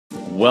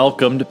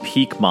Welcome to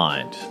Peak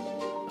Mind.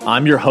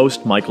 I'm your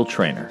host, Michael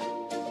Trainer.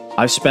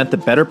 I've spent the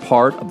better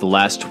part of the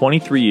last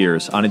 23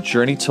 years on a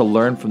journey to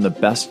learn from the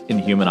best in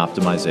human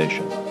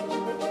optimization.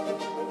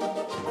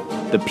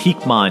 The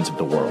peak minds of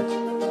the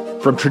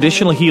world. From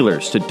traditional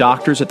healers to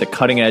doctors at the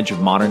cutting edge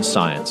of modern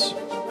science.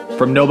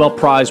 From Nobel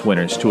Prize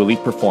winners to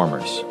elite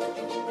performers.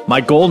 My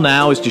goal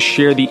now is to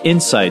share the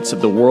insights of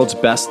the world's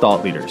best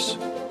thought leaders.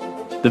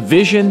 The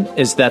vision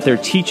is that their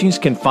teachings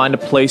can find a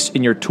place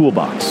in your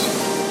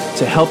toolbox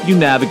to help you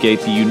navigate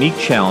the unique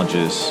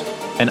challenges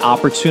and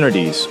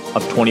opportunities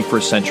of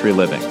 21st century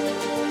living.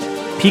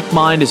 Peak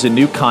Mind is a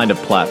new kind of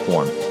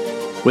platform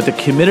with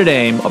a committed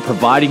aim of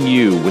providing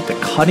you with the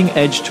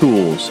cutting-edge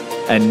tools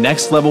and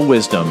next-level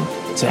wisdom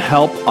to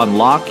help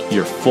unlock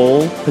your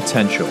full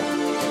potential.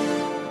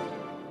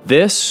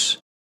 This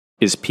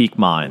is Peak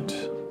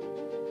Mind.